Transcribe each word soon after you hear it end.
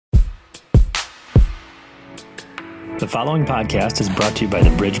The following podcast is brought to you by the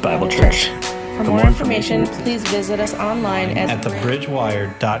Bridge Bible Church. For more information, please visit us online at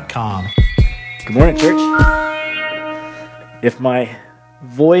thebridgewire.com. Good morning, church. If my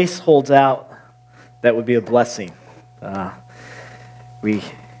voice holds out, that would be a blessing.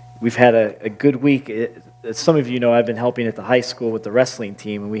 We've had a good week. As some of you know, I've been helping at the high school with the wrestling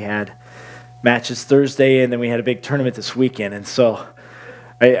team, and we had matches Thursday, and then we had a big tournament this weekend. And so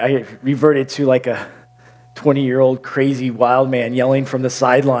I reverted to like a 20-year-old crazy wild man yelling from the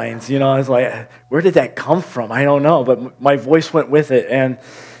sidelines. You know, I was like, where did that come from? I don't know, but my voice went with it. And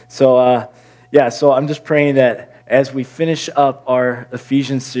so, so I'm just praying that as we finish up our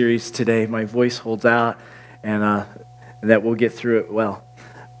Ephesians series today, my voice holds out and that we'll get through it well.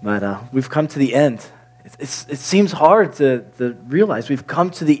 But we've come to the end. It seems hard to realize we've come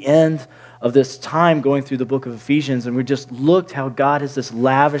to the end of this time going through the book of Ephesians, and we just looked how God has this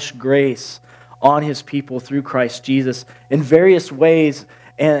lavish grace on his people through Christ Jesus in various ways.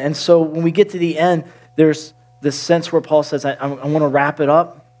 And so when we get to the end, there's this sense where Paul says, I want to wrap it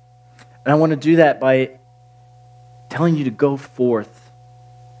up. And I want to do that by telling you to go forth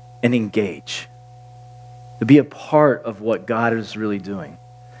and engage, to be a part of what God is really doing.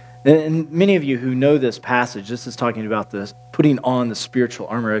 And many of you who know this passage, this is talking about this, putting on the spiritual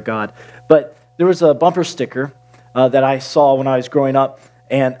armor of God. But there was a bumper sticker that I saw when I was growing up,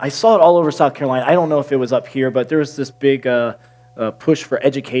 and I saw it all over South Carolina. I don't know if it was up here, but there was this big push for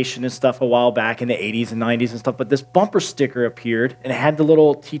education and stuff a while back in the 80s and 90s and stuff. But this bumper sticker appeared, and it had the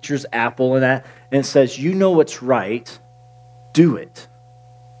little teacher's apple in that, and it says, "You know what's right, do it."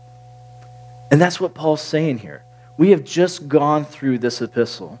 And that's what Paul's saying here. We have just gone through this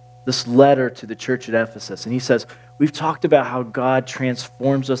epistle, this letter to the church at Ephesus, and he says, we've talked about how God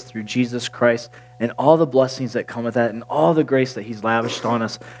transforms us through Jesus Christ and all the blessings that come with that and all the grace that he's lavished on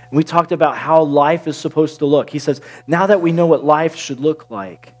us. And we talked about how life is supposed to look. He says, now that we know what life should look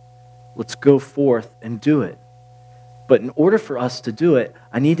like, let's go forth and do it. But in order for us to do it,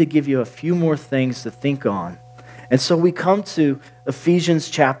 I need to give you a few more things to think on. And so we come to Ephesians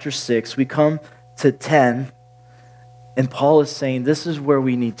chapter 6, we come to 10, and Paul is saying this is where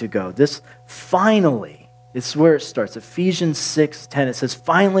we need to go. This finally, it's where it starts. Ephesians 6:10, it says,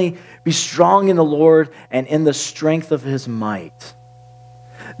 finally, be strong in the Lord and in the strength of his might.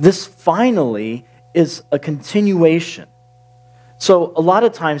 This finally is a continuation. So a lot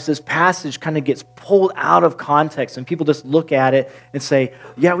of times this passage kind of gets pulled out of context and people just look at it and say,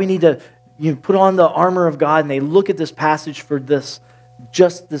 yeah, we need to put on the armor of God, and they look at this passage for this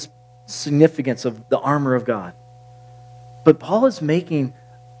significance of the armor of God. But Paul is making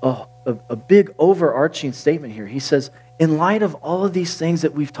a big overarching statement here. He says, in light of all of these things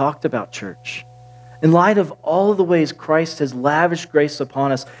that we've talked about, church, in light of all of the ways Christ has lavished grace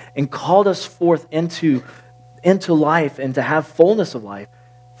upon us and called us forth into life and to have fullness of life,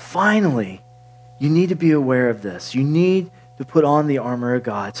 finally, you need to be aware of this. You need to put on the armor of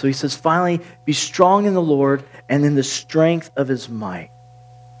God. So he says, finally, be strong in the Lord and in the strength of his might.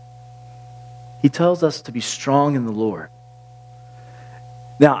 He tells us to be strong in the Lord.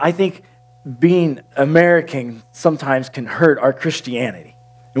 Now, I think being American sometimes can hurt our Christianity.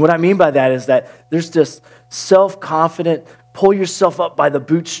 And what I mean by that is that there's this self-confident, pull yourself up by the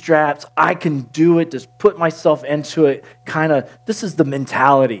bootstraps, I can do it, just put myself into it, this is the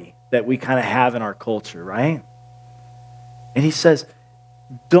mentality that we kind of have in our culture, right? And he says,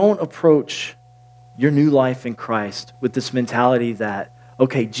 don't approach your new life in Christ with this mentality that,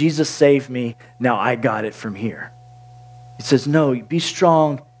 okay, Jesus saved me, now I got it from here. He says, no, be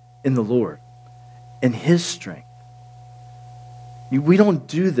strong in the Lord, in his strength. We don't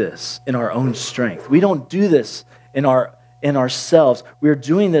do this in our own strength. We don't do this in ourselves. We are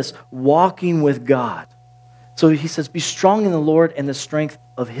doing this walking with God. So he says, be strong in the Lord and the strength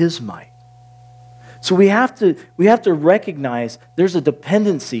of his might. So we have to recognize there's a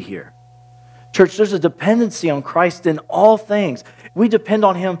dependency here. Church, there's a dependency on Christ in all things. We depend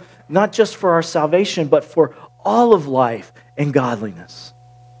on him not just for our salvation, but for all of life and godliness.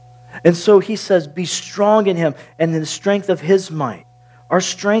 And so he says, be strong in him and in the strength of his might. Our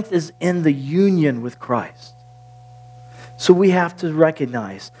strength is in the union with Christ. So we have to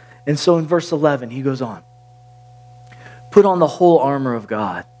recognize. And so in verse 11, he goes on, put on the whole armor of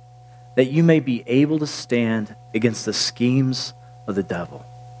God, that you may be able to stand against the schemes of the devil.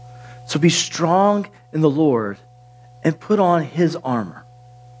 So be strong in the Lord and put on his armor.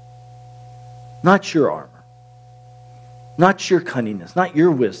 Not your armor. Not your cunningness, not your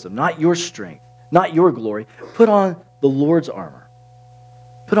wisdom, not your strength, not your glory. Put on the Lord's armor.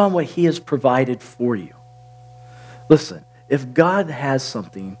 Put on what he has provided for you. Listen, if God has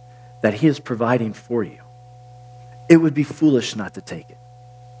something that he is providing for you, it would be foolish not to take it.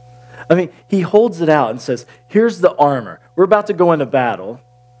 I mean, he holds it out and says, here's the armor. We're about to go into battle.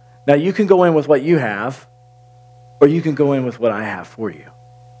 Now you can go in with what you have, or you can go in with what I have for you.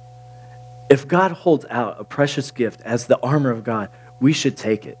 If God holds out a precious gift as the armor of God, we should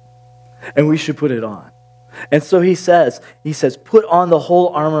take it, and we should put it on. And so he says, put on the whole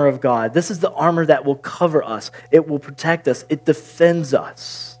armor of God. This is the armor that will cover us. It will protect us. It defends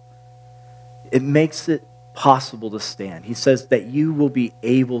us. It makes it possible to stand. He says that you will be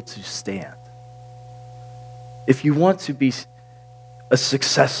able to stand. If you want to be a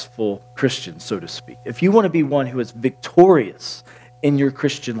successful Christian, so to speak, if you want to be one who is victorious in your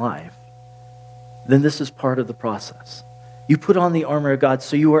Christian life, then this is part of the process. You put on the armor of God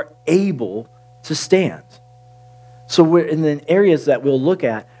so you are able to stand. So we're in the areas that we'll look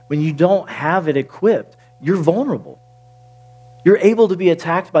at, when you don't have it equipped, you're vulnerable. You're able to be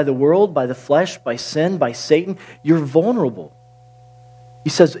attacked by the world, by the flesh, by sin, by Satan. You're vulnerable.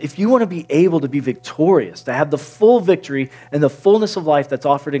 He says, if you want to be able to be victorious, to have the full victory and the fullness of life that's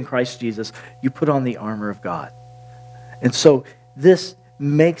offered in Christ Jesus, you put on the armor of God. And so this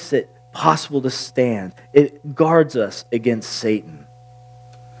makes it possible to stand. It guards us against Satan.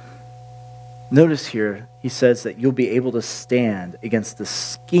 Notice here, he says that you'll be able to stand against the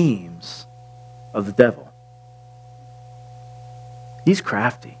schemes of the devil. He's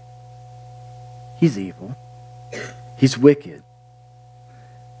crafty. He's evil. He's wicked.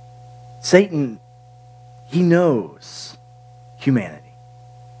 Satan, he knows humanity.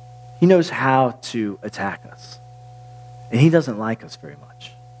 He knows how to attack us. And he doesn't like us very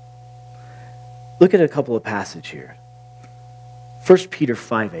much. Look at a couple of passages here. 1 Peter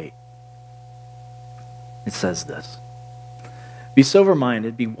 5:8. It says this. Be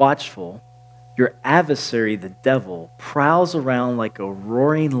sober-minded, be watchful. Your adversary, the devil, prowls around like a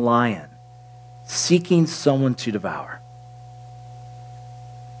roaring lion, seeking someone to devour.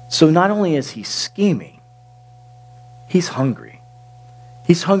 So not only is he scheming, he's hungry.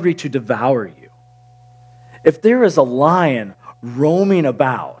 He's hungry to devour you. If there is a lion roaming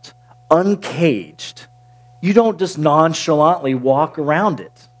about, uncaged, you don't just nonchalantly walk around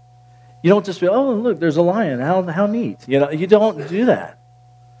it. You don't just be, oh, look, there's a lion. How neat. You don't do that.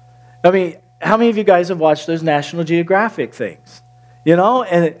 I mean, how many of you guys have watched those National Geographic things? And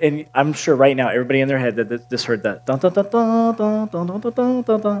I'm sure right now everybody in their head that just heard that. Dun, dun, dun, dun, dun, dun, dun, dun,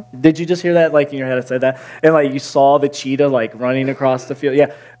 dun, dun. Did you just hear that in your head? I said that. And you saw the cheetah running across the field.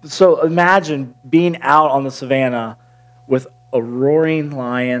 Yeah. So imagine being out on the savannah with a roaring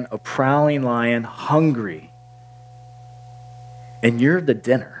lion, a prowling lion, hungry. And you're the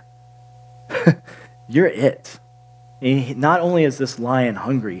dinner. You're it. And not only is this lion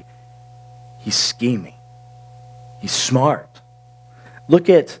hungry, he's scheming. He's smart. Look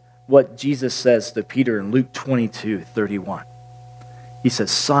at what Jesus says to Peter in Luke 22:31. He says,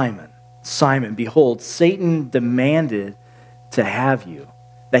 Simon, Simon, behold, Satan demanded to have you,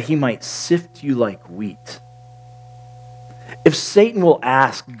 that he might sift you like wheat. If Satan will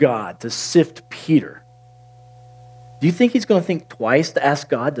ask God to sift Peter, do you think he's going to think twice to ask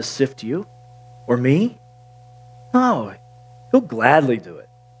God to sift you or me? No, he'll gladly do it.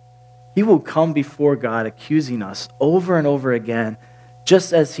 He will come before God accusing us over and over again,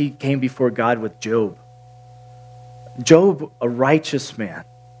 just as he came before God with Job. Job, a righteous man.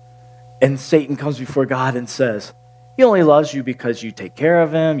 And Satan comes before God and says, he only loves you because you take care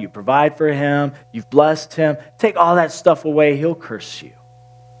of him, you provide for him, you've blessed him. Take all that stuff away, he'll curse you.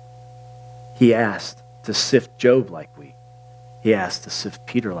 He asked to sift Job like wheat. He asked to sift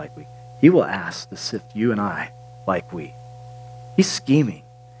Peter like wheat. He will ask to sift you and I like wheat. He's scheming.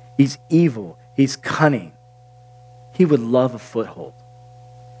 He's evil. He's cunning. He would love a foothold.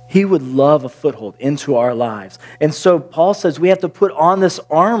 He would love a foothold into our lives. And so Paul says we have to put on this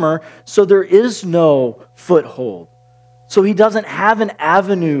armor so there is no foothold. So he doesn't have an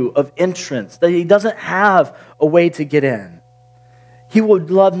avenue of entrance, that he doesn't have a way to get in. He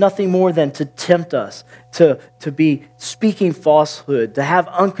would love nothing more than to tempt us, to be speaking falsehood, to have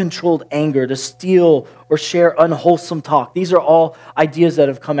uncontrolled anger, to steal or share unwholesome talk. These are all ideas that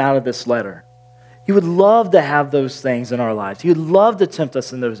have come out of this letter. He would love to have those things in our lives. He would love to tempt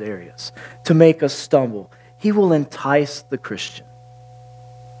us in those areas, to make us stumble. He will entice the Christian.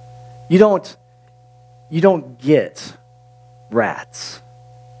 You don't get rats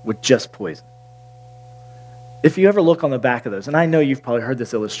with just poison. If you ever look on the back of those, and I know you've probably heard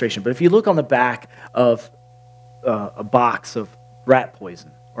this illustration, but if you look on the back of a box of rat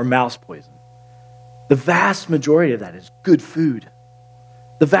poison or mouse poison, the vast majority of that is good food.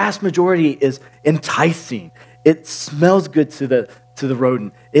 The vast majority is enticing. It smells good to to the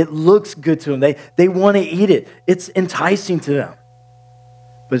rodent. It looks good to them. They want to eat it. It's enticing to them.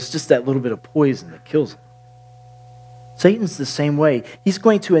 But it's just that little bit of poison that kills them. Satan's the same way. He's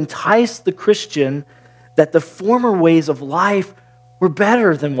going to entice the Christian that the former ways of life were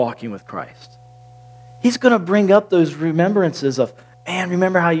better than walking with Christ. He's going to bring up those remembrances of, man,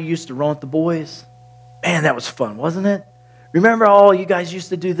 remember how you used to run with the boys? Man, that was fun, wasn't it? Remember, oh, you guys used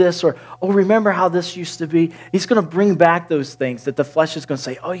to do this, or, oh, remember how this used to be? He's going to bring back those things that the flesh is going to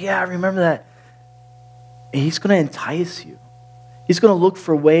say, oh, yeah, I remember that. And he's going to entice you. He's going to look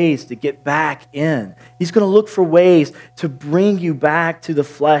for ways to get back in. He's going to look for ways to bring you back to the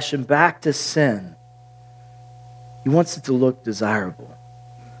flesh and back to sin. He wants it to look desirable.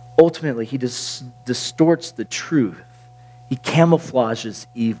 Ultimately, he distorts the truth. He camouflages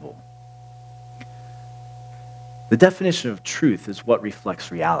evil. The definition of truth is what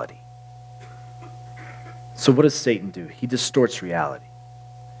reflects reality. So what does Satan do? He distorts reality.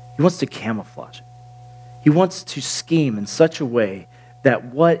 He wants to camouflage it. He wants to scheme in such a way that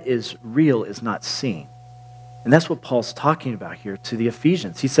what is real is not seen. And that's what Paul's talking about here to the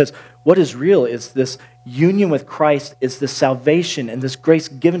Ephesians. He says, what is real is this union with Christ, is this salvation and this grace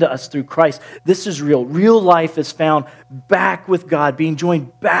given to us through Christ. This is real. Real life is found back with God, being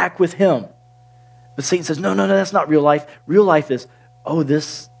joined back with Him. But Satan says, no, that's not real life. Real life is, oh,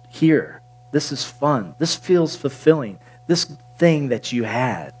 this here. This is fun. This feels fulfilling. This thing that you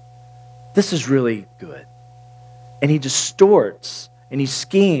had. This is really good. And he distorts, and he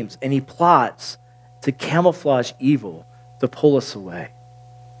schemes, and he plots to camouflage evil, to pull us away.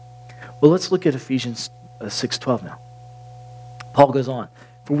 Well, let's look at Ephesians 6:12 now. Paul goes on,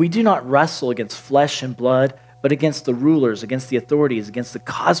 for we do not wrestle against flesh and blood, but against the rulers, against the authorities, against the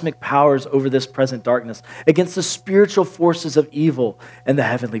cosmic powers over this present darkness, against the spiritual forces of evil in the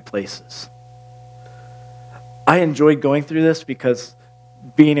heavenly places. I enjoyed going through this because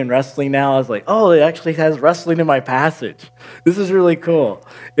being in wrestling now, I was like, oh, it actually has wrestling in my passage. This is really cool.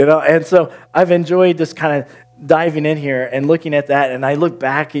 And so I've enjoyed just kind of diving in here and looking at that. And I look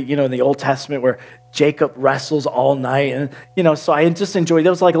back at, in the Old Testament where Jacob wrestles all night. And, so I just enjoyed,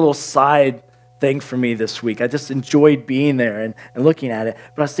 that was like a little side thing for me this week. I just enjoyed being there and looking at it.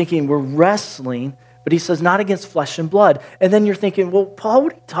 But I was thinking, we're wrestling, but he says not against flesh and blood. And then you're thinking, well, Paul,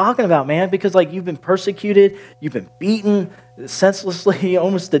 what are you talking about, man? Because you've been persecuted, you've been beaten senselessly,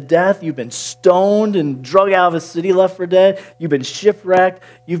 almost to death. You've been stoned and drug out of a city, left for dead. You've been shipwrecked.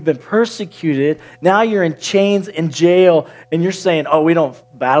 You've been persecuted. Now you're in chains in jail, and you're saying, oh, we don't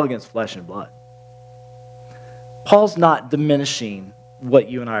battle against flesh and blood. Paul's not diminishing what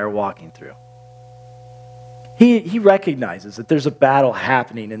you and I are walking through. He recognizes that there's a battle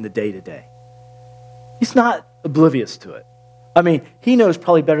happening in the day-to-day. He's not oblivious to it. I mean, he knows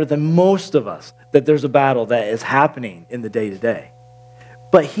probably better than most of us that there's a battle that is happening in the day-to-day.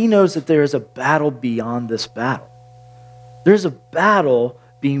 But he knows that there is a battle beyond this battle. There's a battle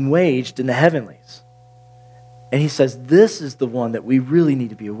being waged in the heavenlies. And he says this is the one that we really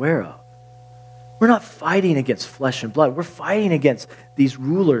need to be aware of. We're not fighting against flesh and blood. We're fighting against these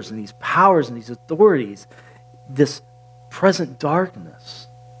rulers and these powers and these authorities, this present darkness.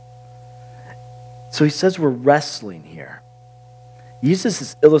 So he says we're wrestling here. He uses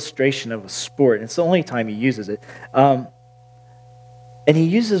this illustration of a sport, and it's the only time he uses it. And he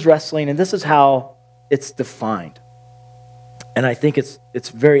uses wrestling, and this is how it's defined. And I think it's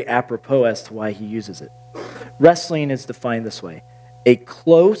very apropos as to why he uses it. Wrestling is defined this way: a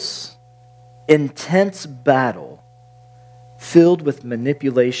close, intense battle filled with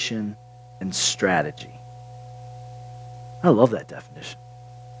manipulation and strategy. I love that definition.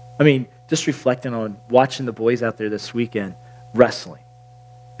 I mean, just reflecting on watching the boys out there this weekend wrestling.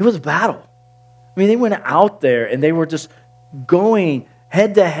 It was a battle. I mean, they went out there and they were just going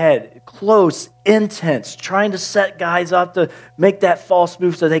head to head, close, intense, trying to set guys up to make that false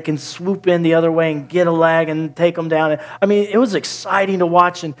move so they can swoop in the other way and get a lag and take them down. I mean, it was exciting to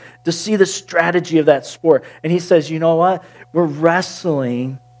watch and to see the strategy of that sport. And he says, you know what? We're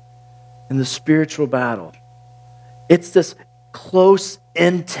wrestling in the spiritual battle. It's this close,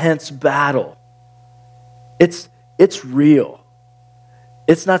 intense battle. It's real.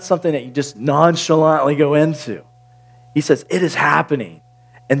 It's not something that you just nonchalantly go into. He says, it is happening.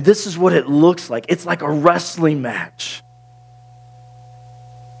 And this is what it looks like. It's like a wrestling match.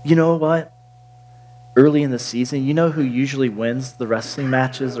 You know what? Early in the season, you know who usually wins the wrestling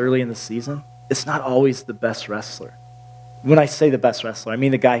matches early in the season? It's not always the best wrestler. When I say the best wrestler, I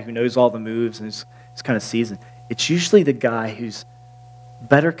mean the guy who knows all the moves and is kind of seasoned. It's usually the guy who's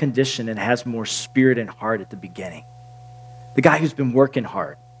better conditioned and has more spirit and heart at the beginning. The guy who's been working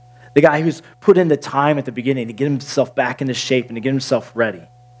hard. The guy who's put in the time at the beginning to get himself back into shape and to get himself ready.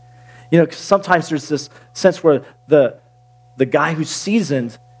 'Cause sometimes there's this sense where the guy who's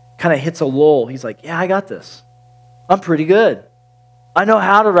seasoned kind of hits a lull. He's like, yeah, I got this. I'm pretty good. I know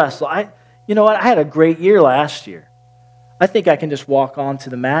how to wrestle. You know what? I had a great year last year. I think I can just walk onto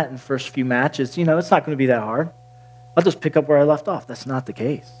the mat in the first few matches. It's not going to be that hard. I'll just pick up where I left off. That's not the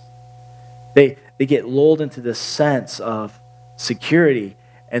case. They get lulled into this sense of security,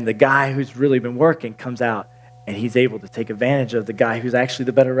 and the guy who's really been working comes out, and he's able to take advantage of the guy who's actually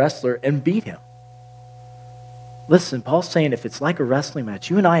the better wrestler and beat him. Listen, Paul's saying if it's like a wrestling match,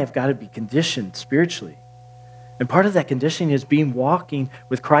 you and I have got to be conditioned spiritually. And part of that conditioning is walking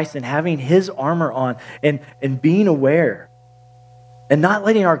with Christ and having his armor on and being aware and not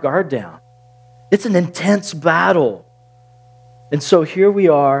letting our guard down. It's an intense battle. And so here we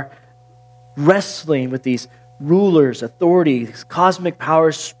are wrestling with these rulers, authorities, cosmic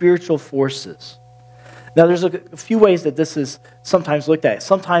powers, spiritual forces. Now there's a few ways that this is sometimes looked at.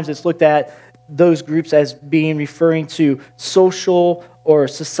 Sometimes it's looked at those groups as being referring to social or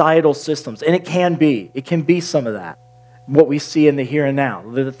societal systems. And it can be some of that. What we see in the here and now,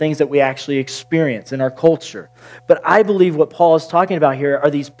 the things that we actually experience in our culture. But I believe what Paul is talking about here are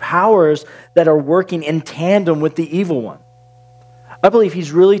these powers that are working in tandem with the evil one. I believe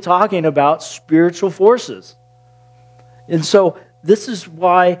he's really talking about spiritual forces. And so this is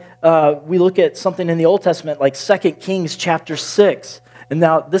why we look at something in the Old Testament like 2 Kings chapter 6. And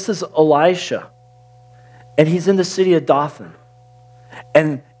now this is Elisha. And he's in the city of Dothan.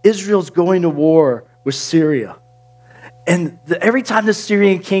 And Israel's going to war with Syria. And every time the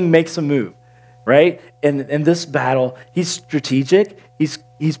Syrian king makes a move, right? In this battle, he's strategic.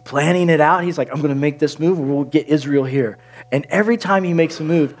 He's planning it out. He's like, I'm going to make this move. We'll get Israel here. And every time he makes a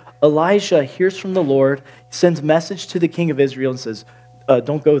move, Elijah hears from the Lord, sends a message to the king of Israel and says,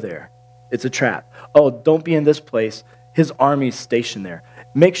 don't go there. It's a trap. Oh, don't be in this place. His army's stationed there.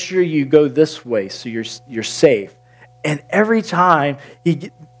 Make sure you go this way so you're safe. And every time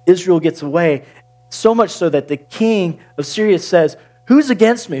Israel gets away, so much so that the king of Syria says, who's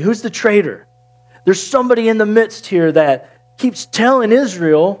against me? Who's the traitor? There's somebody in the midst here that keeps telling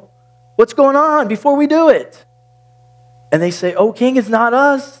Israel what's going on before we do it. And they say, oh, king, it's not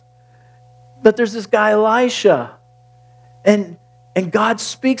us. But there's this guy, Elisha. And God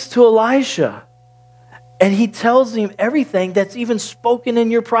speaks to Elisha. And he tells him everything that's even spoken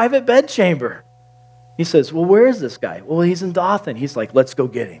in your private bedchamber. He says, well, where is this guy? Well, he's in Dothan. He's like, let's go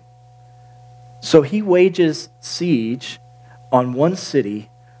get him. So he wages siege on one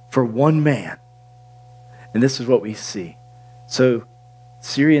city for one man. And this is what we see. So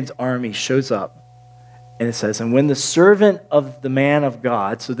Syrian's army shows up. And it says, and when the servant of the man of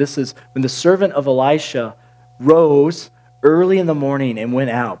God, so this is when the servant of Elisha rose early in the morning and went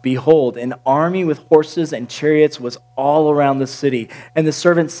out, behold, an army with horses and chariots was all around the city. And the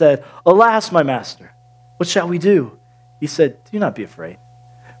servant said, alas, my master, what shall we do? He said, do not be afraid.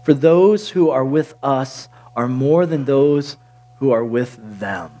 For those who are with us are more than those who are with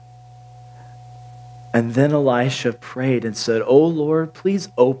them. And then Elisha prayed and said, O Lord, please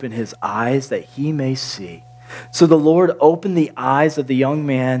open his eyes that he may see. So the Lord opened the eyes of the young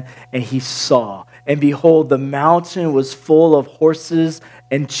man, and he saw. And behold, the mountain was full of horses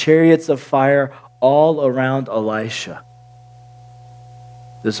and chariots of fire all around Elisha.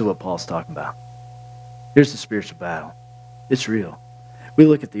 This is what Paul's talking about. Here's the spiritual battle. It's real. We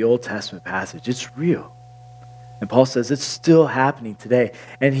look at the Old Testament passage. It's real. And Paul says it's still happening today.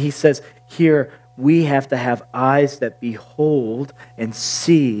 And he says here, we have to have eyes that behold and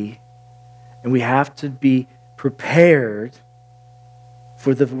see, and we have to be prepared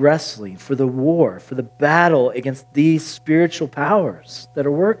for the wrestling, for the war, for the battle against these spiritual powers that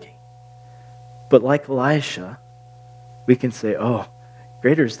are working. But like Elisha, we can say, oh,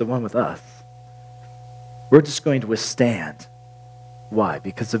 greater is the one with us. We're just going to withstand. Why?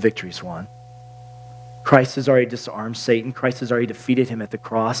 Because the victory's won. Christ has already disarmed Satan. Christ has already defeated him at the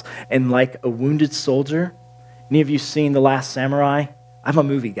cross. And like a wounded soldier, any of you seen The Last Samurai? I'm a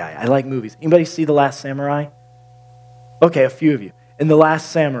movie guy. I like movies. Anybody see The Last Samurai? Okay, a few of you. In The Last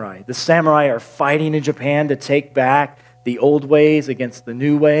Samurai, the samurai are fighting in Japan to take back the old ways against the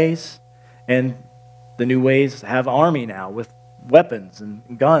new ways. And the new ways have an army now with weapons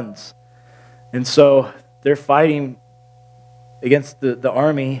and guns. And so they're fighting against the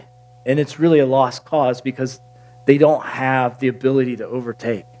army, and it's really a lost cause because they don't have the ability to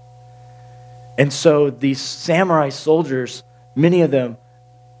overtake. And so these samurai soldiers, many of them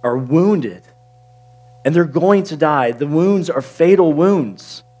are wounded, and they're going to die. The wounds are fatal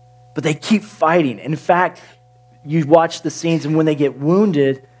wounds, but they keep fighting. In fact, you watch the scenes, and when they get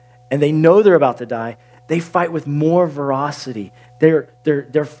wounded and they know they're about to die, they fight with more ferocity.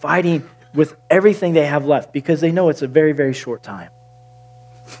 They're fighting with everything they have left because they know it's a very, very short time.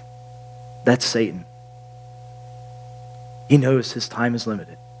 That's Satan. He knows his time is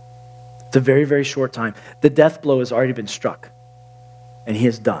limited. It's a very, very short time. The death blow has already been struck, and he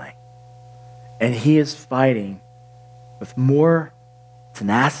is dying. And he is fighting with more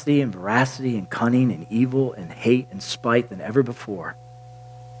tenacity and veracity and cunning and evil and hate and spite than ever before,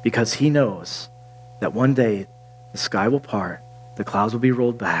 because he knows that one day the sky will part, the clouds will be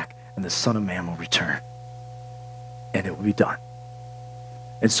rolled back, and the Son of Man will return. And it will be done.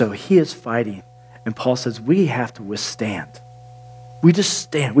 And so he is fighting, and Paul says we have to withstand. We just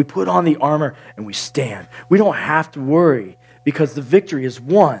stand. We put on the armor and we stand. We don't have to worry because the victory is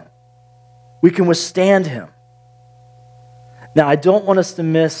won. We can withstand him. Now, I don't want us to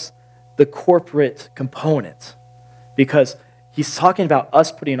miss the corporate component because he's talking about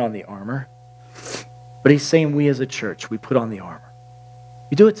us putting on the armor, but he's saying we as a church, we put on the armor.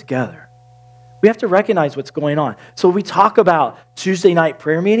 We do it together. We have to recognize what's going on. So we talk about Tuesday night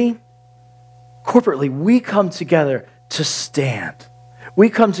prayer meeting. Corporately, we come together to stand. We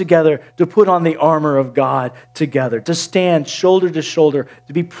come together to put on the armor of God together, to stand shoulder to shoulder,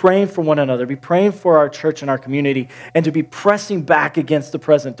 to be praying for one another, be praying for our church and our community, and to be pressing back against the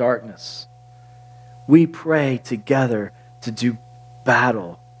present darkness. We pray together to do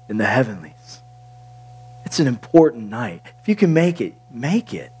battle in the heavenlies. It's an important night. If you can make it,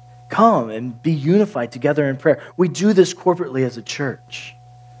 make it. Come and be unified together in prayer. We do this corporately as a church.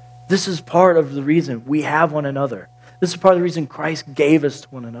 This is part of the reason we have one another. This is part of the reason Christ gave us to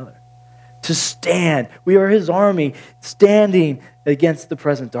one another. To stand. We are his army standing against the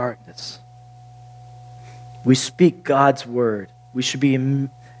present darkness. We speak God's word. We should be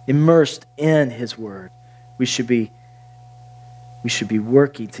immersed in his word. We should be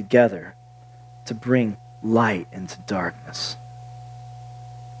working together to bring light into darkness.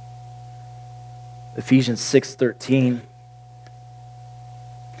 Ephesians 6:13,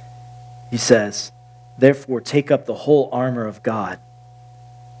 he says, "Therefore take up the whole armor of God,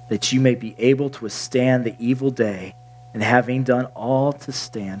 that you may be able to withstand the evil day, and having done all to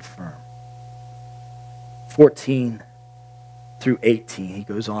stand firm." 14 through 18, he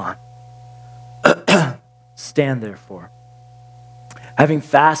goes on. "Stand therefore, having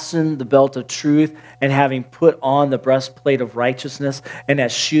fastened the belt of truth, and having put on the breastplate of righteousness, and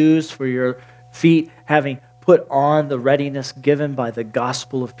as shoes for your feet, having put on the readiness given by the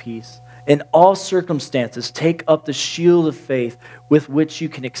gospel of peace. In all circumstances, take up the shield of faith with which you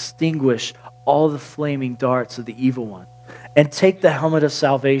can extinguish all the flaming darts of the evil one. And take the helmet of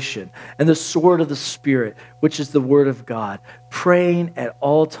salvation and the sword of the Spirit, which is the word of God, praying at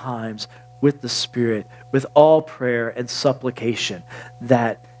all times with the Spirit, with all prayer and supplication,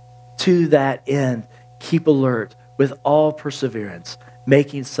 that to that end keep alert with all perseverance,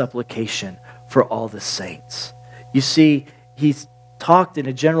 making supplication for all the saints." You see, he's talked in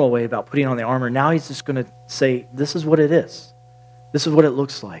a general way about putting on the armor. Now he's just going to say, this is what it is. This is what it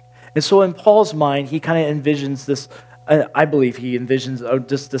looks like. And so in Paul's mind, he kind of envisions this, I believe he envisions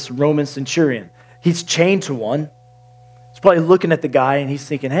just this Roman centurion. He's chained to one. He's probably looking at the guy and he's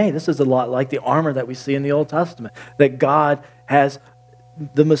thinking, hey, this is a lot like the armor that we see in the Old Testament, that God has,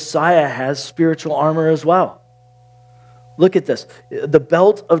 the Messiah has spiritual armor as well. Look at this. The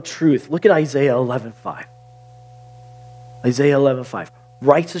belt of truth. Look at Isaiah 11:5. Isaiah 11:5.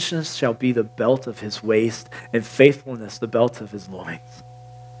 "Righteousness shall be the belt of his waist, and faithfulness the belt of his loins."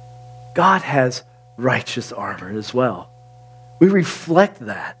 God has righteous armor as well. We reflect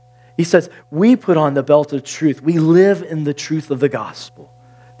that. He says, we put on the belt of truth. We live in the truth of the gospel,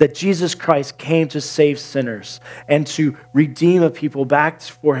 that Jesus Christ came to save sinners and to redeem a people back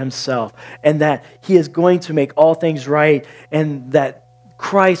for himself, and that he is going to make all things right, and that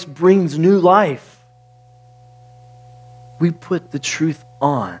Christ brings new life. We put the truth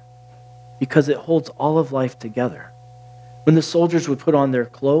on because it holds all of life together. When the soldiers would put on their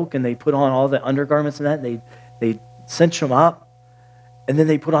cloak and they put on all the undergarments and that, they cinch them up, and then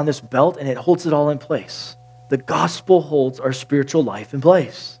they put on this belt and it holds it all in place. The gospel holds our spiritual life in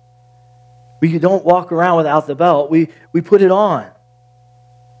place. We don't walk around without the belt. We put it on.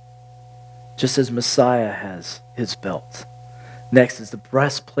 Just as Messiah has his belt. Next is the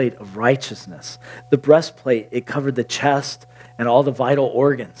breastplate of righteousness. The breastplate, it covered the chest and all the vital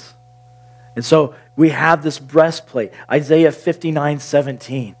organs. And so we have this breastplate. Isaiah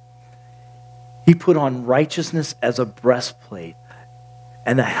 59:17. He put on righteousness as a breastplate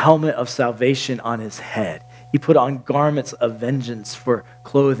and the helmet of salvation on his head. He put on garments of vengeance for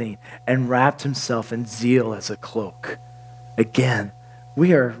clothing and wrapped himself in zeal as a cloak. Again,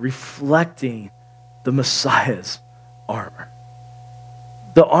 we are reflecting the Messiah's armor.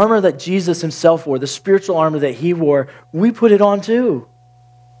 The armor that Jesus himself wore, the spiritual armor that he wore, we put it on too.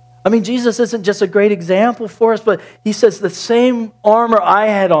 I mean, Jesus isn't just a great example for us, but he says the same armor I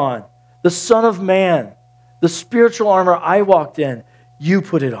had on, the Son of Man, the spiritual armor I walked in, you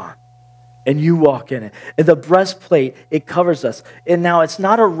put it on. And you walk in it. And the breastplate, it covers us. And now it's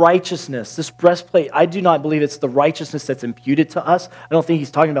not a righteousness. This breastplate, I do not believe it's the righteousness that's imputed to us. I don't think he's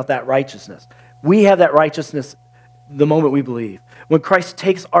talking about that righteousness. We have that righteousness the moment we believe. When Christ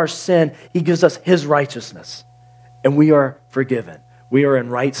takes our sin, he gives us his righteousness. And we are forgiven. We are in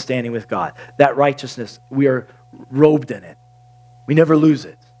right standing with God. That righteousness, we are robed in it. We never lose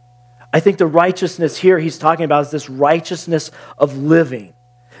it. I think the righteousness here he's talking about is this righteousness of living.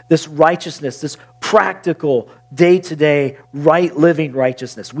 This righteousness, this practical, day-to-day, right living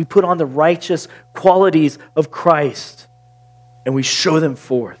righteousness. We put on the righteous qualities of Christ and we show them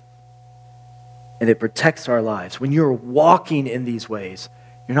forth. And it protects our lives. When you're walking in these ways,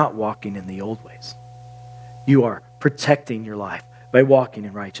 you're not walking in the old ways. You are protecting your life by walking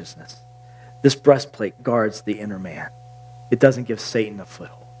in righteousness. This breastplate guards the inner man. It doesn't give Satan a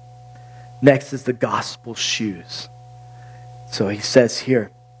foothold. Next is the gospel shoes. So he says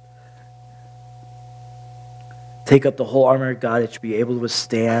here, take up the whole armor of God that you be able to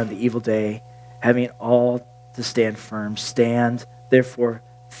withstand the evil day, having all to stand firm. Stand, therefore,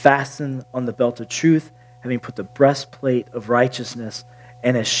 fasten on the belt of truth, having put the breastplate of righteousness,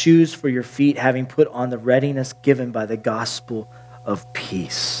 and as shoes for your feet, having put on the readiness given by the gospel of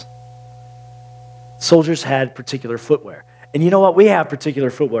peace. Soldiers had particular footwear. And you know what? We have particular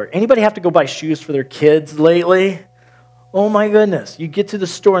footwear. Anybody have to go buy shoes for their kids lately? Oh my goodness. You get to the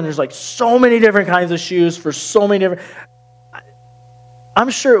store and there's like so many different kinds of shoes for so many different... I'm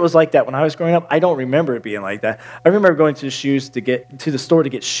sure it was like that when I was growing up. I don't remember it being like that. I remember going to the store to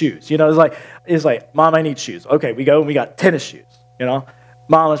get shoes. You know, it's like, Mom, I need shoes. Okay, we go and we got tennis shoes. You know,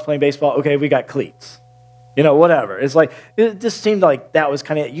 Mom was playing baseball. Okay, we got cleats. You know, whatever. It's like, it just seemed like that was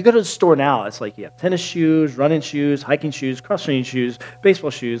kind of it. You go to the store now, it's like you have tennis shoes, running shoes, hiking shoes, cross-training shoes, baseball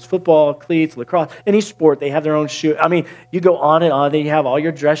shoes, football, cleats, lacrosse. Any sport, they have their own shoe. I mean, you go on and on. Then you have all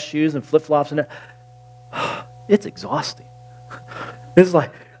your dress shoes and flip-flops. And it's exhausting. It's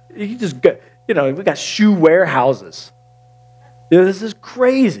like, you just get, you know, we got shoe warehouses. You know, this is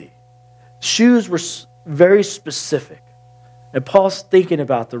crazy. Shoes were very specific. And Paul's thinking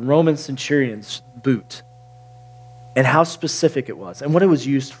about the Roman centurion's boot and how specific it was and what it was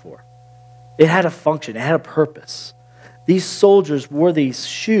used for. It had a function. It had a purpose. These soldiers wore these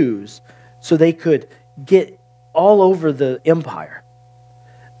shoes so they could get all over the empire.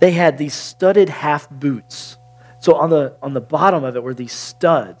 They had these studded half boots. So on the bottom of it were these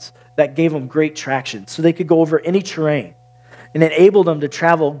studs that gave them great traction so they could go over any terrain and enabled them to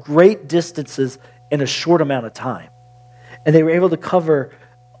travel great distances in a short amount of time. And they were able to cover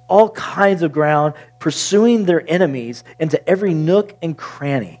all kinds of ground, pursuing their enemies into every nook and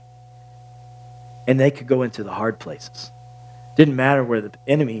cranny. And they could go into the hard places. Didn't matter where the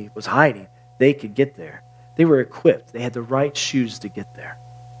enemy was hiding, they could get there. They were equipped. They had the right shoes to get there.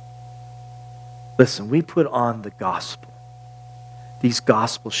 Listen, we put on the gospel, these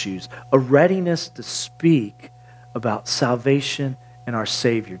gospel shoes, a readiness to speak about salvation and our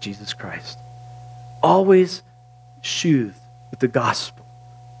Savior, Jesus Christ. Always shoes with the gospel,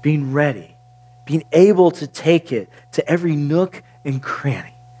 being ready, being able to take it to every nook and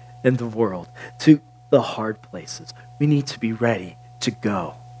cranny in the world, to the hard places. We need to be ready to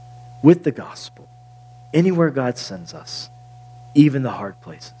go with the gospel anywhere God sends us, even the hard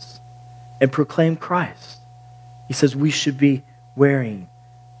places, and proclaim Christ. He says we should be wearing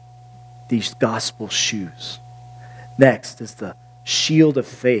these gospel shoes. Next is the shield of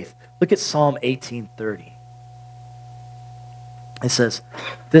faith. Look at Psalm 18:30. It says,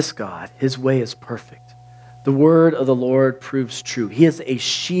 this God, his way is perfect. The word of the Lord proves true. He is a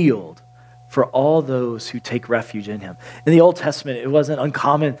shield for all those who take refuge in him. In the Old Testament, it wasn't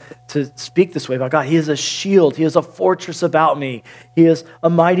uncommon to speak this way about God. He is a shield. He is a fortress about me. He is a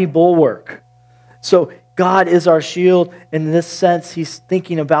mighty bulwark. So God is our shield. In this sense, he's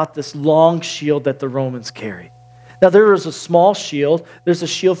thinking about this long shield that the Romans carried. Now, there was a small shield. There's a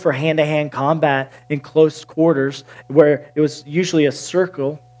shield for hand-to-hand combat in close quarters where it was usually a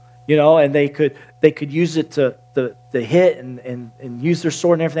circle, you know, and they could use it to hit and use their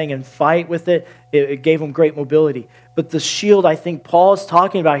sword and everything and fight with it. It gave them great mobility. But the shield I think Paul is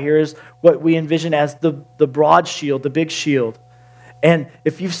talking about here is what we envision as the broad shield, the big shield. And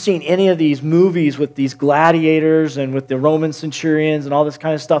if you've seen any of these movies with these gladiators and with the Roman centurions and all this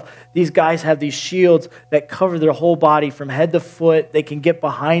kind of stuff, these guys have these shields that cover their whole body from head to foot. They can get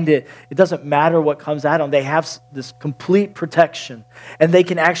behind it. It doesn't matter what comes at them. They have this complete protection. And they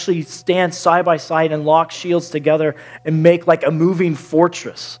can actually stand side by side and lock shields together and make like a moving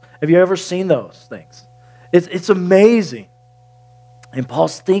fortress. Have you ever seen those things? It's amazing. And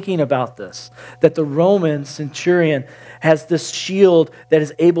Paul's thinking about this, that the Roman centurion has this shield that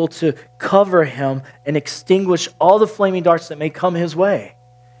is able to cover him and extinguish all the flaming darts that may come his way.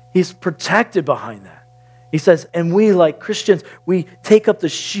 He's protected behind that. He says, and we, like Christians, we take up the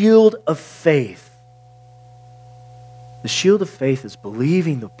shield of faith. The shield of faith is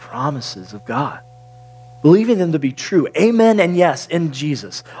believing the promises of God, believing them to be true. Amen and yes in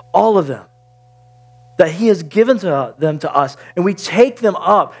Jesus, all of them. That he has given them to us, and we take them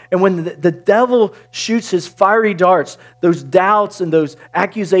up. And when the devil shoots his fiery darts, those doubts and those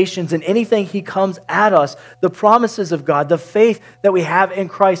accusations and anything he comes at us, the promises of God, the faith that we have in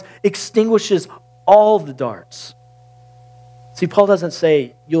Christ extinguishes all the darts. See, Paul doesn't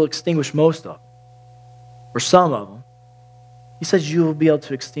say you'll extinguish most of them or some of them. He says you will be able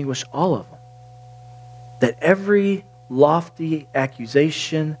to extinguish all of them. That every lofty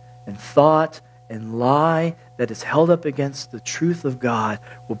accusation and thought and lie that is held up against the truth of God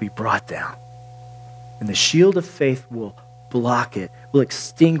will be brought down. And the shield of faith will block it, will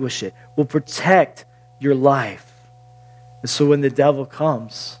extinguish it, will protect your life. And so when the devil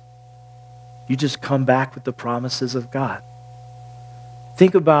comes, you just come back with the promises of God.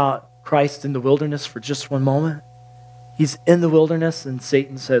 Think about Christ in the wilderness for just one moment. He's in the wilderness and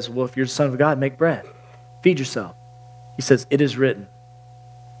Satan says, well, if you're the Son of God, make bread. Feed yourself. He says, it is written.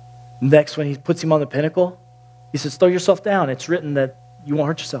 Next, when he puts him on the pinnacle, he says, throw yourself down. It's written that you won't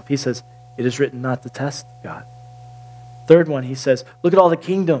hurt yourself. He says, it is written not to test God. Third one, he says, look at all the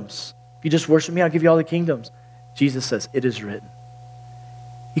kingdoms. If you just worship me, I'll give you all the kingdoms. Jesus says, it is written.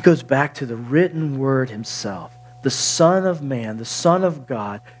 He goes back to the written word himself. The Son of Man, the Son of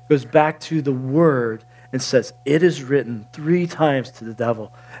God, goes back to the word and says, it is written 3 times to the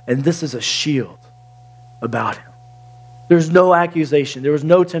devil. And this is a shield about him. There's no accusation. There was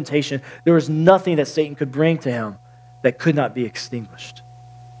no temptation. There was nothing that Satan could bring to him that could not be extinguished.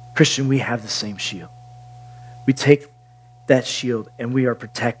 Christian, we have the same shield. We take that shield and we are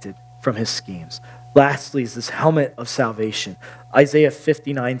protected from his schemes. Lastly is this helmet of salvation. Isaiah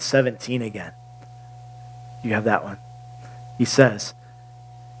 59:17 again. You have that one. He says,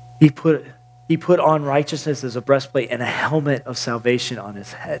 he put on righteousness as a breastplate and a helmet of salvation on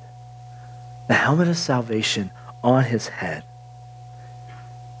his head. The helmet of salvation on his head.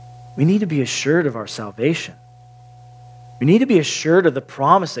 We need to be assured of our salvation. We need to be assured of the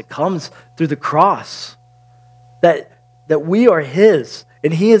promise that comes through the cross. That we are his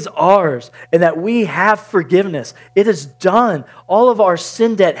and he is ours and that we have forgiveness. It is done. All of our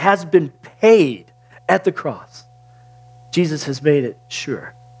sin debt has been paid at the cross. Jesus has made it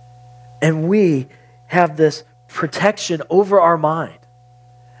sure. And we have this protection over our mind.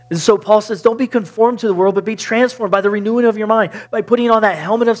 And so Paul says, don't be conformed to the world, but be transformed by the renewing of your mind, by putting on that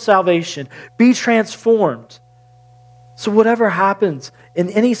helmet of salvation. Be transformed. So whatever happens in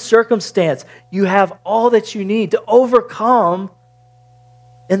any circumstance, you have all that you need to overcome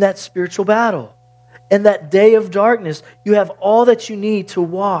in that spiritual battle. In that day of darkness, you have all that you need to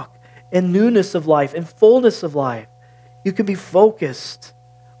walk in newness of life, in fullness of life. You can be focused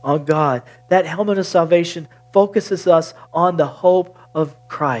on God. That helmet of salvation focuses us on the hope of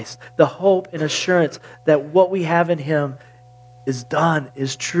Christ, the hope and assurance that what we have in him is done,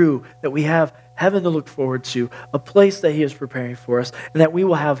 is true, that we have heaven to look forward to, a place that he is preparing for us, and that we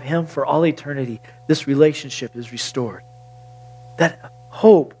will have him for all eternity. This relationship is restored. That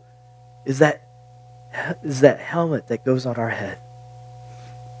hope is that helmet that goes on our head.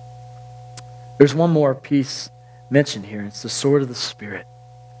 There's one more piece mentioned here. It's the sword of the Spirit.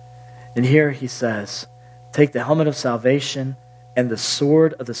 And here he says, take the helmet of salvation and the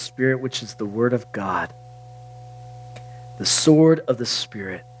sword of the Spirit, which is the word of God. The sword of the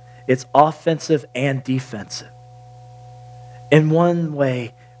Spirit. It's offensive and defensive. In one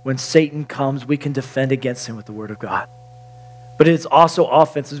way, when Satan comes, we can defend against him with the word of God. But it's also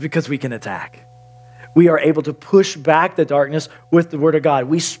offensive because we can attack. We are able to push back the darkness with the word of God.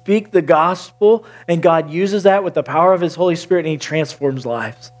 We speak the gospel, and God uses that with the power of his Holy Spirit, and he transforms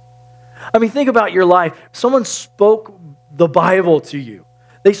lives. I mean, think about your life. Someone spoke the Bible to you.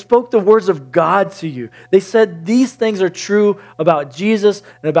 They spoke the words of God to you. They said these things are true about Jesus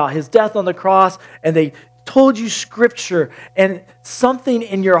and about his death on the cross, and they told you scripture and something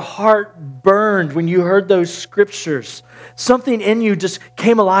in your heart burned when you heard those scriptures. Something in you just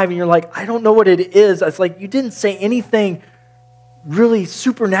came alive and you're like, I don't know what it is. It's like you didn't say anything really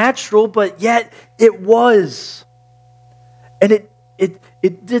supernatural, but yet it was. And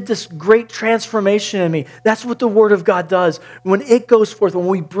it did this great transformation in me. That's what the Word of God does. When it goes forth, when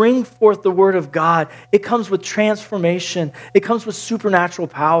we bring forth the Word of God, it comes with transformation. It comes with supernatural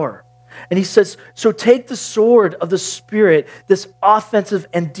power. And he says, so take the sword of the Spirit, this offensive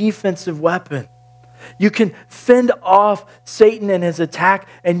and defensive weapon. You can fend off Satan and his attack,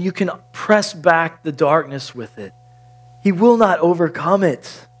 and you can press back the darkness with it. He will not overcome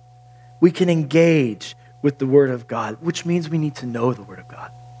it. We can engage with the Word of God, which means we need to know the Word of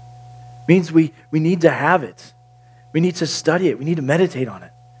God. It means we need to have it. We need to study it. We need to meditate on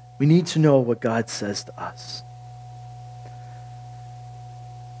it. We need to know what God says to us.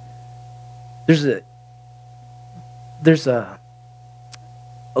 There's a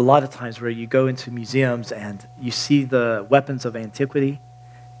lot of times where you go into museums and you see the weapons of antiquity.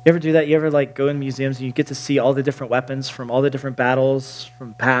 You ever do that? You ever go in museums and you get to see all the different weapons from all the different battles from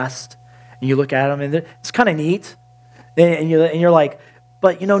the past? And you look at them, and it's kind of neat. And you're like,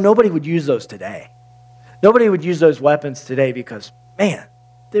 but nobody would use those today. Nobody would use those weapons today because, man,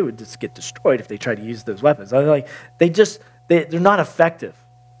 they would just get destroyed if they tried to use those weapons. They're not effective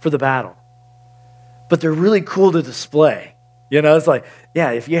for the battle. But they're really cool to display. It's like,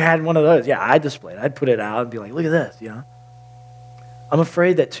 yeah, if you had one of those, yeah, I'd display it. I'd put it out and be like, look at this, I'm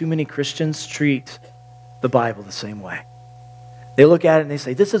afraid that too many Christians treat the Bible the same way. They look at it and they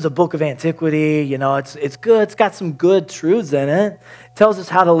say, this is a book of antiquity, it's good, it's got some good truths in it. It tells us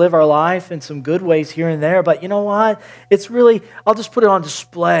how to live our life in some good ways here and there, but you know what? It's really, I'll just put it on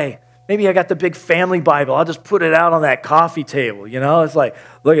display. Maybe I got the big family Bible, I'll just put it out on that coffee table, It's like,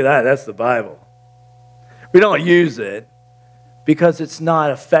 look at that, that's the Bible. We don't use it because it's not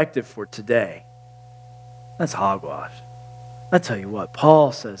effective for today. That's hogwash. I tell you what,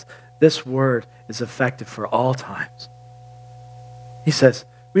 Paul says this word is effective for all times. He says,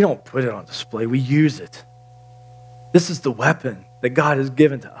 we don't put it on display, we use it. This is the weapon that God has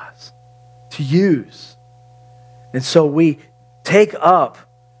given to us to use. And so we take up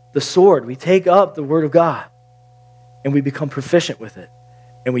the sword, we take up the Word of God, and we become proficient with it,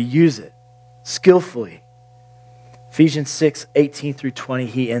 and we use it skillfully. Ephesians 6:18-20,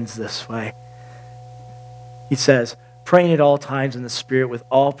 he ends this way. He says, praying at all times in the Spirit with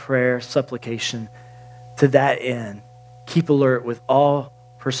all prayer, supplication, to that end, keep alert with all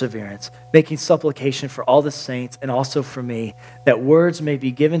perseverance, making supplication for all the saints and also for me, that words may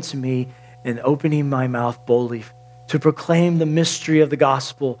be given to me in opening my mouth boldly to proclaim the mystery of the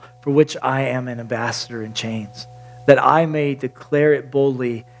gospel for which I am an ambassador in chains, that I may declare it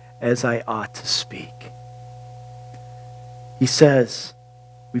boldly as I ought to speak. He says,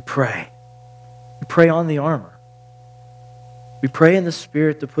 we pray. We pray on the armor. We pray in the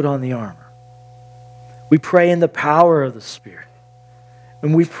Spirit to put on the armor. We pray in the power of the Spirit.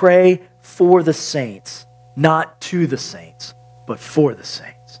 And we pray for the saints, not to the saints, but for the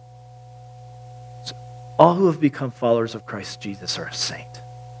saints. So all who have become followers of Christ Jesus are a saint.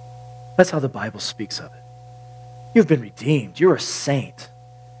 That's how the Bible speaks of it. You've been redeemed. You're a saint.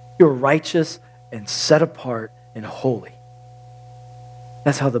 You're righteous and set apart and holy.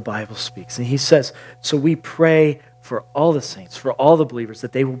 That's how the Bible speaks. And he says, so we pray for all the saints, for all the believers,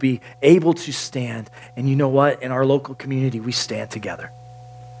 that they will be able to stand. And you know what? In our local community, we stand together.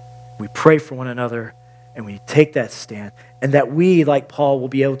 We pray for one another, and we take that stand. And that we, like Paul, will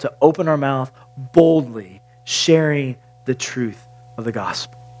be able to open our mouth boldly, sharing the truth of the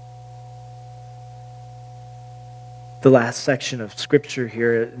gospel. The last section of Scripture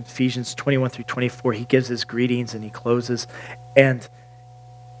here, in Ephesians 21-24, he gives his greetings and he closes. And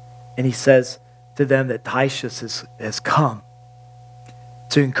he says to them that Titus has come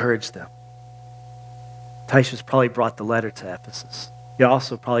to encourage them. Titus probably brought the letter to Ephesus. He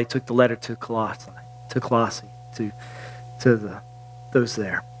also probably took the letter to Colossae, those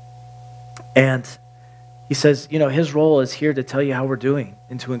there. And he says, his role is here to tell you how we're doing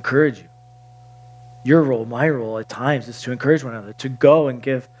and to encourage you. Your role, my role at times is to encourage one another, to go and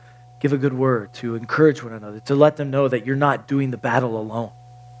give a good word, to encourage one another, to let them know that you're not doing the battle alone.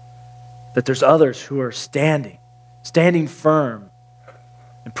 That there's others who are standing firm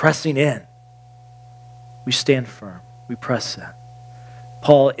and pressing in. We stand firm. We press in.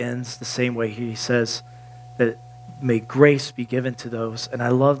 Paul ends the same way. He says that may grace be given to those. And I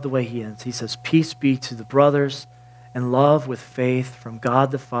love the way he ends. He says, peace be to the brothers and love with faith from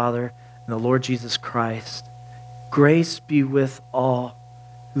God the Father and the Lord Jesus Christ. Grace be with all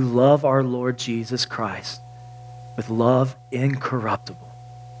who love our Lord Jesus Christ with love incorruptible.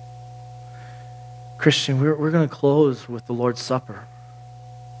 Christian, we're going to close with the Lord's Supper.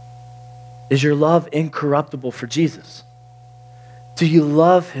 Is your love incorruptible for Jesus? Do you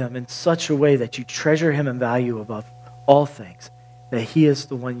love him in such a way that you treasure him and value above all things, that he is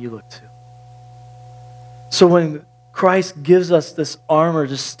the one you look to? So when Christ gives us this armor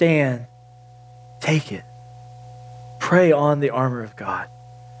to stand, take it. Pray on the armor of God.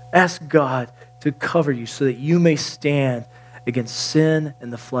 Ask God to cover you so that you may stand against sin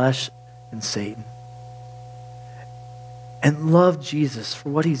and the flesh and Satan. And love Jesus for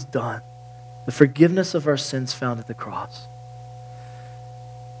what he's done, the forgiveness of our sins found at the cross.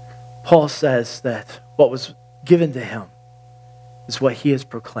 Paul says that what was given to him is what he has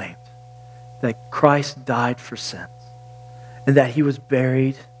proclaimed, that Christ died for sins, and that he was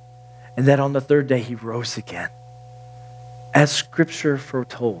buried, and that on the third day he rose again, as Scripture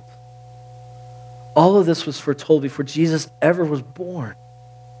foretold. All of this was foretold before Jesus ever was born,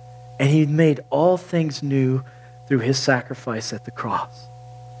 and he made all things new through his sacrifice at the cross.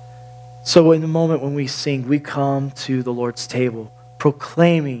 So in the moment when we sing, we come to the Lord's table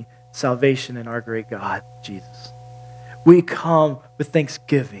proclaiming salvation in our great God, Jesus. We come with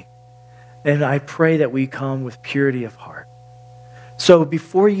thanksgiving, and I pray that we come with purity of heart. So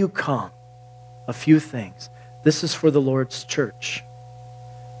before you come, a few things. This is for the Lord's church.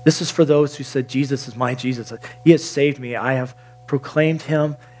 This is for those who said, Jesus is my Jesus. He has saved me. I have proclaimed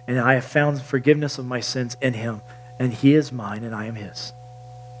him, and I have found forgiveness of my sins in him, and he is mine, and I am his.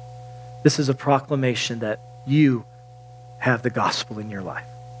 This is a proclamation that you have the gospel in your life.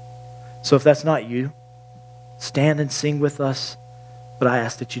 So if that's not you, stand and sing with us, but I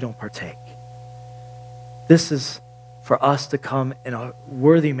ask that you don't partake. This is for us to come in a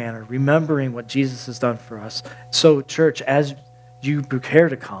worthy manner, remembering what Jesus has done for us. So, church, as you prepare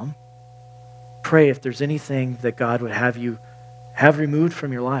to come, pray if there's anything that God would have you have removed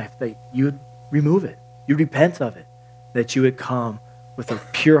from your life, that you would remove it. You repent of it, that you would come with a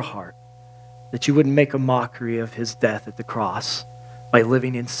pure heart, that you wouldn't make a mockery of his death at the cross by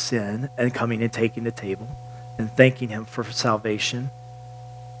living in sin and coming and taking the table and thanking him for salvation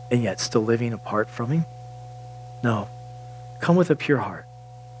and yet still living apart from him. No. Come with a pure heart.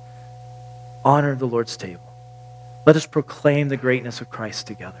 Honor the Lord's table. Let us proclaim the greatness of Christ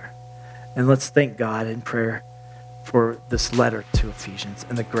together. And let's thank God in prayer for this letter to Ephesians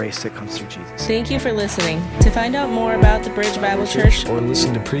and the grace that comes through Jesus. Thank you for listening. To find out more about the Bridge Bible Church or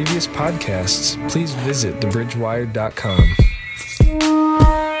listen to previous podcasts, please visit thebridgewired.com.